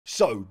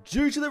So,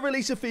 due to the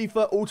release of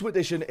FIFA Ultimate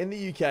Edition in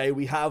the UK,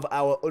 we have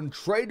our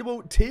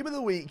untradeable Team of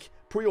the Week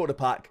pre-order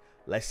pack.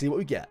 Let's see what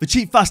we get. For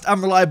cheap, fast, and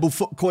reliable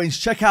FUT coins,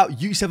 check out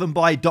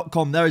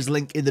u7buy.com. There is a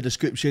link in the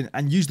description.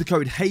 And use the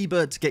code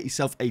HABER to get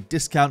yourself a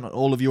discount on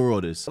all of your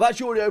orders. I've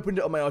actually already opened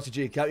it on my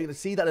RTG account. You're going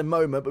to see that in a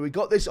moment. But we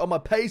got this on my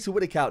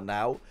pay-to-win account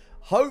now.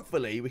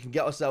 Hopefully, we can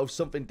get ourselves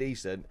something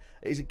decent.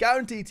 It's a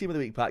guaranteed Team of the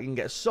Week pack. You can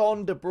get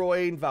Son, De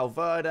Bruyne,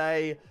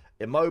 Valverde,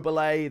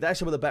 Immobile. They're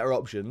some of the better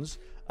options.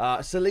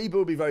 Saliba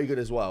will be very good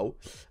as well.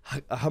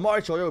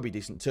 Hamari Troyo will be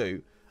decent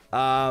too.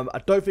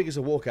 I don't think it's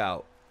a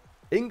walkout.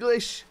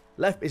 English,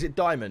 left, is it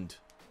diamond?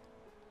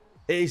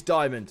 It is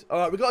diamond.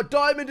 All right, we've got a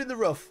diamond in the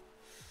rough.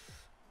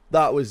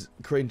 That was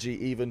cringy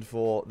even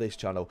for this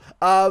channel.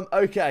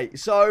 Okay,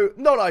 so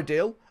not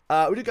ideal.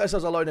 We did get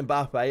ourselves a loan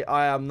Mbappe.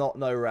 I am not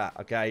no rat,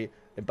 okay?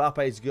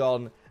 Mbappe's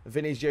gone.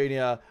 Vinny's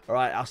Jr. All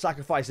right, I'll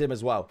sacrifice him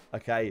as well,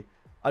 okay?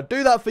 I'll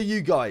do that for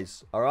you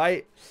guys, all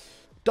right?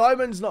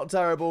 Diamond's not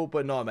terrible,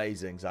 but not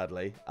amazing,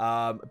 sadly.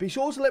 Be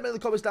sure to let me know in the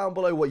comments down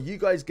below what you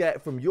guys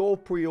get from your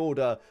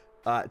pre-order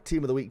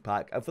Team of the Week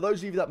pack. And for those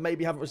of you that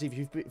maybe haven't received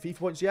FIFA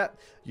points yet,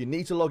 you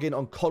need to log in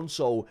on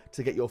console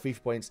to get your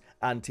FIFA points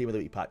and Team of the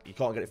Week pack. You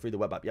can't get it through the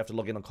web app. You have to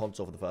log in on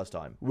console for the first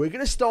time. We're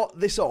going to start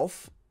this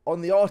off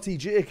on the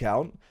RTG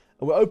account,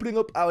 and we're opening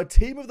up our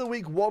Team of the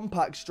Week 1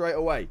 pack straight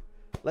away.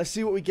 Let's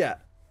see what we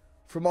get.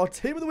 From our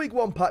Team of the Week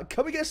 1 pack,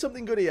 can we get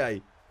something good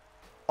here?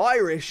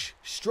 Irish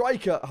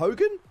striker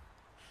Hogan?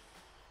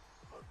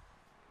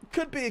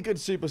 Could be a good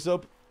super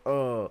sub.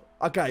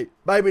 Okay,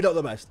 maybe not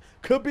the best.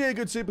 Could be a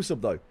good super sub,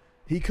 though.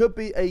 He could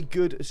be a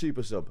good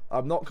super sub.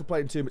 I'm not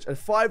complaining too much. A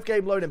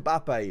 5-game loan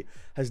Mbappe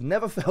has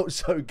never felt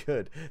so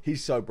good.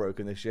 He's so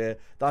broken this year.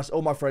 That's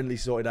all my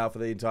friendlies sorted out for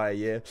the entire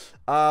year.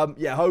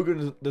 Yeah,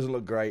 Hogan doesn't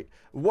look great.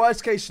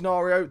 Worst case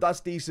scenario,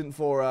 that's decent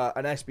for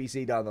an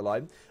SBC down the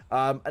line.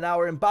 And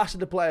our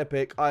ambassador player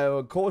pick, I am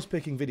of course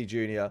picking Vinny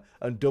Jr.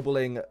 and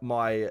doubling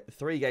my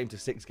 3-game to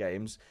 6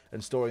 games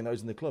and storing those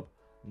in the club.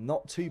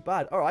 Not too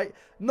bad. All right.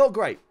 Not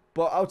great,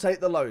 but I'll take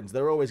the loans.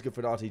 They're always good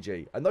for an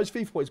RTG. And those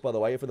FIFA points, by the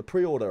way, are for the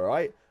pre-order, all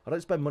right? I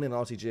don't spend money on an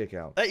RTG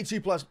account.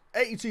 82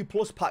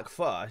 plus pack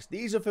first.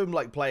 These are from,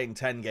 like, playing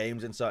 10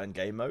 games in certain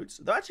game modes.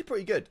 They're actually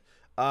pretty good.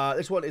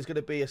 This one is going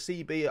to be a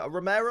CB.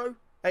 Romero,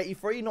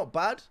 83, not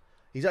bad.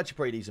 He's actually a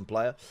pretty decent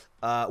player.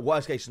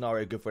 Worst case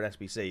scenario, good for an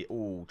SBC.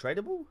 Ooh,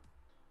 tradable?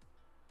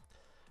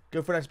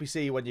 Good for an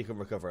SBC when you can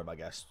recover him, I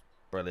guess.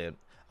 Brilliant.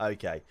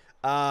 Okay.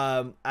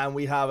 And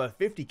we have a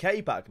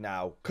 50k pack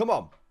now. Come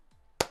on.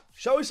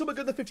 Show us something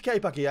good in the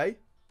 50k pack, EA.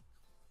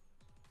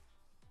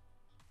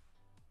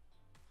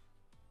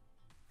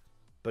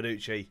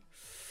 Bonucci.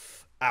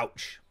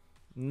 Ouch.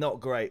 Not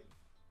great.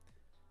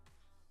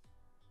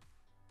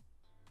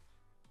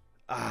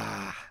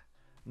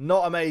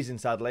 Not amazing,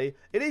 sadly.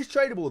 It is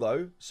tradable,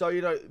 though. So,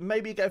 you know,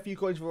 maybe you get a few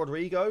coins for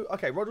Rodrigo.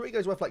 Okay,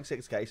 Rodrigo's worth like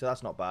 6k, so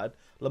that's not bad.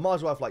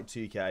 Lamar's worth like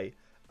 2k.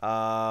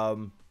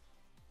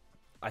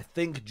 I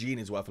think Gene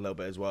is worth a little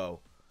bit as well.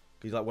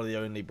 He's like one of the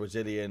only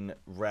Brazilian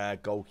rare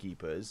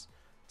goalkeepers.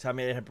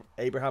 Tammy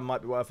Abraham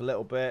might be worth a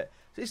little bit.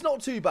 So it's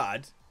not too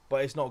bad,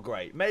 but it's not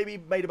great. Maybe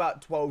made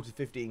about 12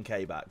 to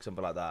 15k back,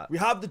 something like that. We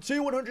have the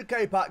two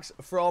 100k packs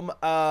from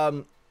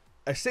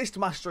Assist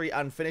Mastery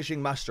and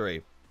Finishing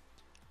Mastery.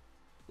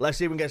 Let's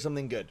see if we can get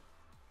something good.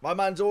 My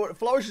man's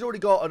Flourish has already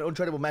got an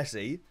untradeable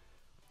Messi.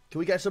 Can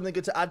we get something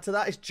good to add to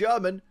that? It's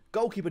German.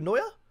 Goalkeeper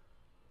Neuer?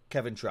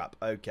 Kevin Trapp.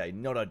 Okay,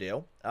 not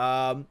ideal.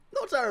 Not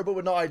terrible,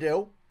 but not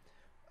ideal.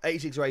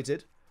 86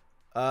 rated.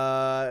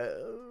 Kostic,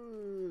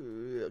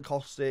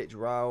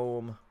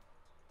 Raum.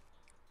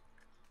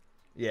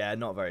 Yeah,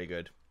 not very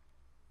good.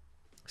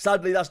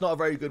 Sadly, that's not a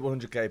very good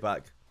 100k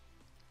pack.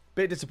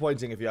 Bit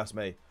disappointing if you ask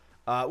me.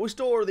 We'll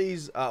store all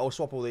these, or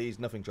swap all these.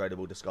 Nothing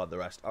tradable. Discard the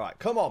rest. All right,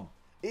 come on.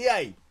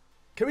 EA,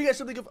 can we get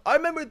something good? I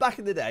remember back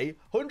in the day,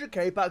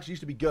 100k packs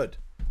used to be good.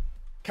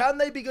 Can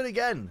they be good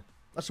again?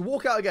 Let's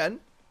walk out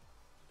again.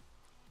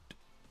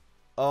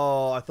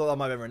 Oh, I thought that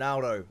might have been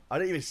Ronaldo. I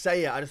didn't even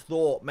say it. I just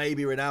thought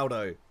maybe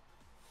Ronaldo.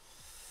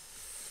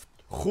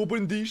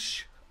 Ruben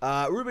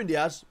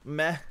Diaz.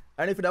 Meh.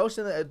 Anything else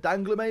in the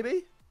Dangler,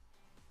 maybe?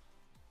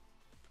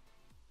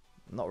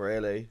 Not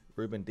really.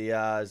 Ruben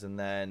Diaz, and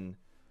then,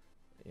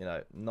 you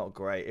know, not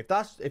great. If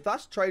that's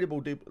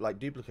tradable,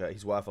 duplicate,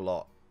 he's worth a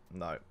lot.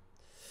 No.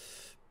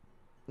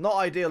 Not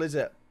ideal, is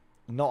it?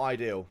 Not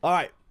ideal. All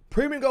right.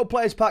 Premium Gold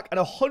Players Pack and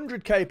a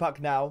 100k pack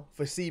now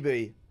for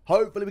CB.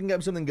 Hopefully we can get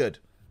him something good.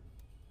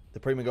 The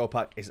Premium Gold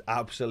Pack is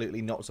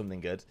absolutely not something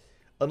good.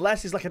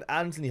 Unless it's like an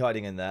Anthony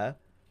hiding in there.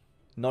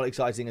 Not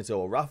exciting at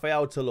all.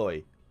 Rafael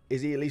Toloi.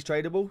 Is he at least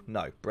tradable?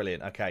 No.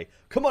 Brilliant. Okay.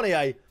 Come on,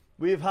 EA.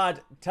 We've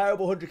had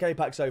terrible 100k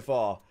packs so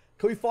far.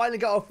 Can we finally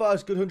get our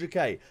first good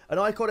 100k? An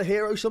icon, a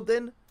hero,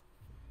 something?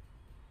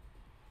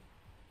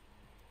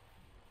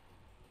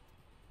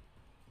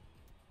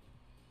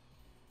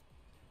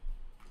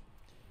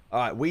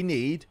 Alright, we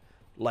need,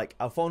 like,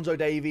 Alphonso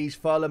Davies,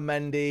 Ferland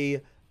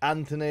Mendy,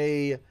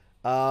 Anthony.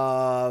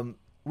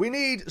 We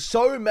need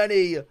so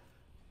many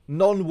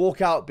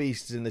non-walkout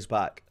beasts in this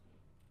pack.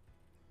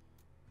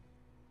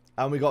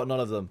 And we got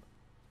none of them.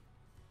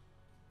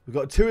 We've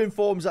got 2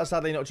 informs that's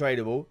sadly not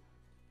tradable.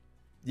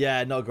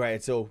 Yeah, not great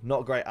at all.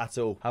 Not great at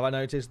all. Have I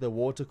noticed the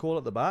water call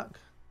at the back?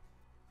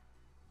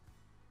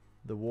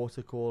 The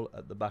water call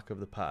at the back of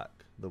the pack.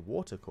 The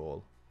water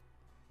call?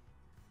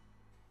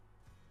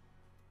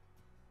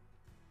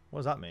 What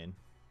does that mean?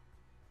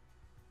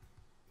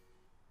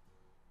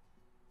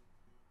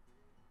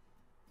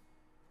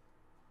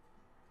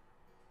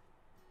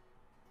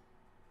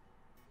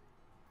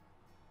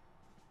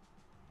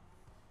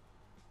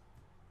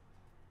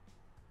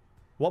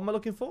 What am I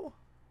looking for?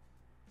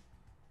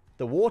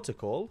 The water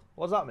call?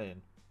 What does that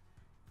mean?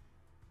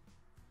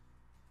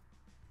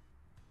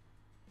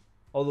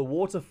 Oh, the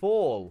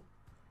waterfall.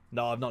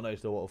 No, I've not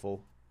noticed the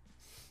waterfall.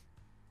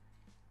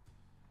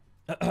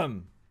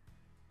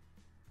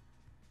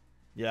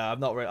 Yeah,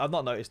 I've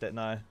not noticed it,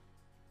 no.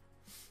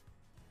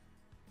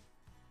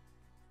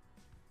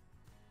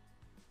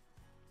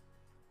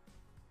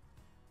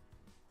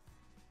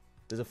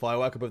 There's a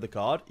firework above the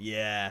card?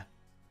 Yeah.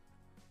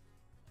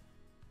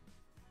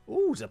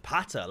 Ooh,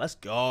 Zapata. Let's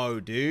go,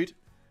 dude.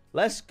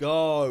 Let's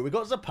go. We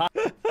got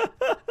Zapata.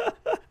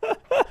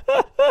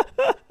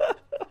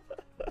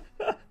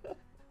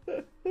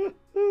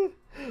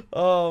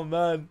 Oh,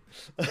 man.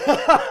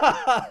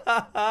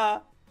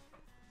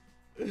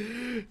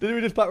 Did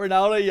we just pack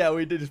Ronaldo? Yeah,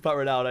 we did just pack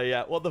Ronaldo,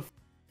 yeah. What the f...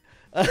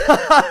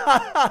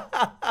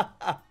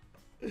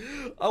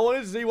 I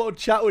wanted to see what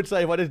chat would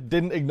say if I just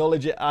didn't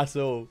acknowledge it at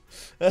all.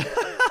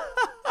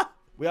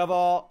 We have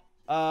our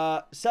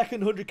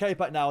second 100k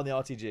pack now on the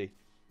RTG.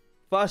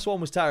 First one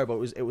was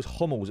terrible. It was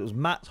Hummels. It was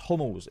Matt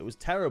Hummels. It was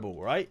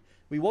terrible, right?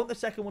 We want the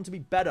second one to be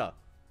better.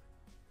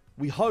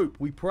 We hope.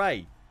 We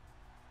pray.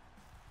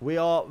 We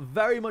are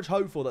very much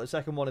hopeful that the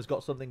second one has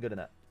got something good in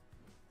it.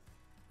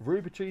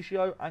 Rui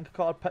Patricio, anchor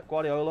card, Pep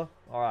Guardiola.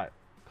 All right.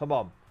 Come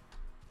on.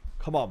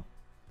 Come on.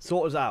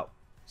 Sort us out.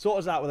 Sort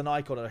us out with an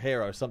icon or a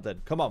hero or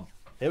something. Come on.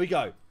 Here we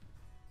go.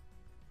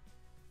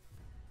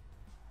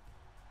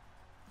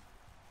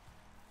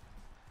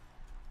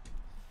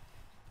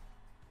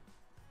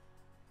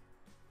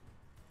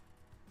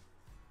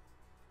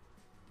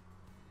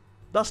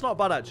 That's not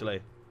bad, actually.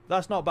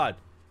 That's not bad.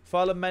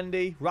 Ferland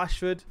Mendy,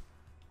 Rashford,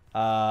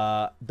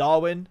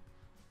 Darwin.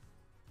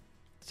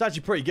 It's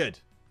actually pretty good.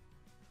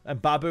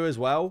 And Babu as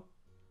well.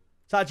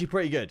 It's actually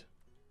pretty good.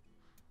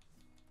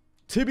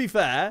 To be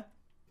fair,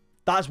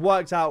 that's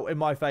worked out in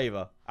my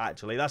favour,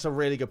 actually. That's a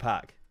really good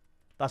pack.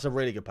 That's a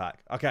really good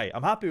pack. Okay,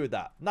 I'm happy with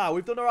that. No,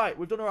 we've done all right.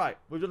 We've done all right.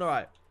 We've done all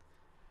right.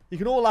 You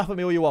can all laugh at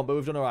me all you want, but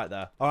we've done all right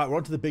there. All right, we're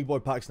on to the big boy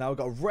packs now. We've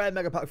got a rare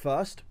mega pack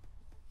first.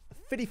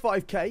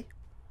 55k.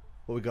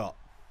 What we got?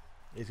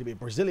 It's going to be a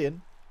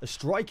Brazilian, a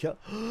striker,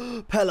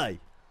 Pele.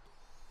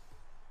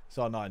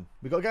 So 9.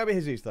 We got Gabriel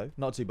Jesus though,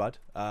 not too bad.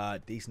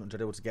 Decent,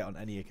 untradeable to get on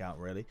any account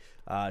really.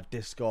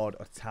 Discard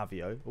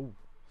Otavio. Ooh.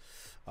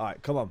 All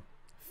right, come on,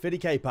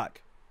 50k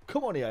pack.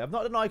 Come on, EA. I've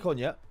not done an icon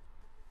yet.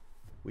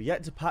 We're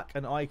yet to pack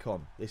an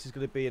icon. This is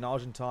going to be an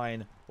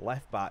Argentine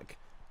left back,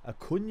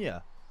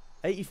 Acuna,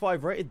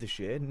 85 rated this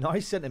year.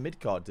 Nice centre mid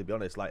card to be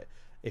honest. Like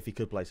if he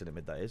could play centre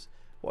mid, that is.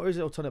 What is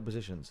the alternate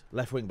positions?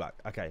 Left wing back.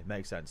 Okay,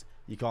 makes sense.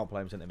 You can't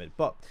play him centre mid.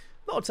 But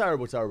not a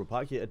terrible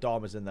pack.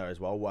 Adama's in there as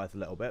well, worth a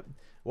little bit.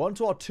 We're on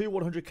to our 2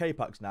 100k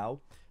packs now.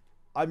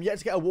 I'm yet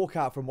to get a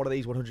walkout from one of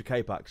these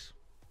 100k packs.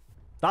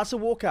 That's a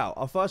walkout.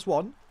 Our first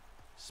one.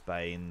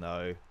 Spain,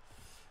 though.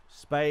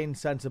 Spain,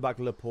 centre-back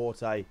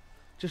Laporte.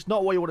 Just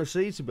not what you want to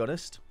see, to be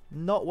honest.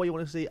 Not what you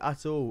want to see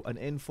at all. An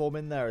inform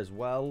in there as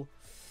well.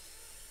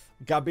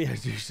 Gabi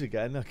Jesus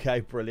again.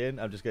 Okay, brilliant.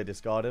 I'm just going to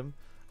discard him.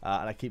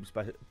 And I keep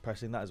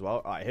pressing that as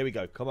well. All right, here we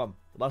go. Come on.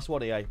 Last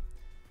one, EA.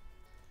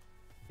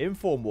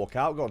 Inform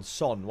walkout. Go on,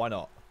 Son. Why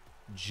not?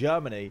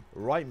 Germany,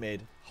 right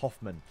mid,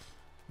 Hoffman.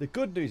 The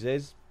good news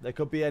is there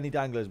could be any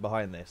danglers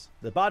behind this.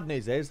 The bad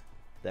news is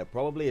there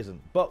probably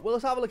isn't. But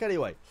let's have a look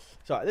anyway.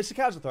 So this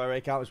account's a throwaway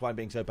account, which is why I'm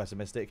being so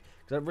pessimistic.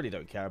 Because I really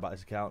don't care about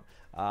this account.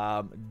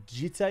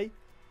 Gite,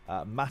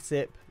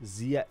 Matip,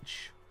 Ziyech.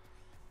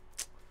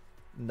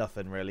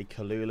 Nothing really.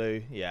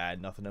 Kalulu. Yeah,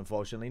 nothing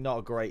unfortunately. Not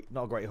a great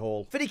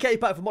haul.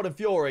 50k pack for Modern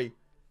Fury.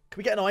 Can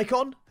we get an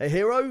icon? A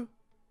hero?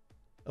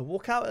 A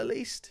walkout at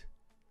least?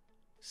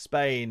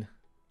 Spain.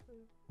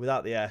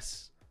 Without the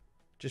S.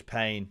 Just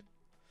pain.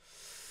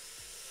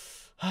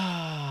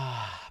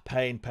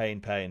 Pain, pain,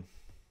 pain.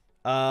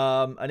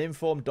 An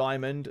informed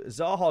diamond.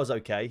 Zaha's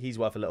okay. He's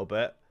worth a little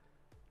bit.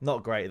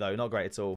 Not great though. Not great at all.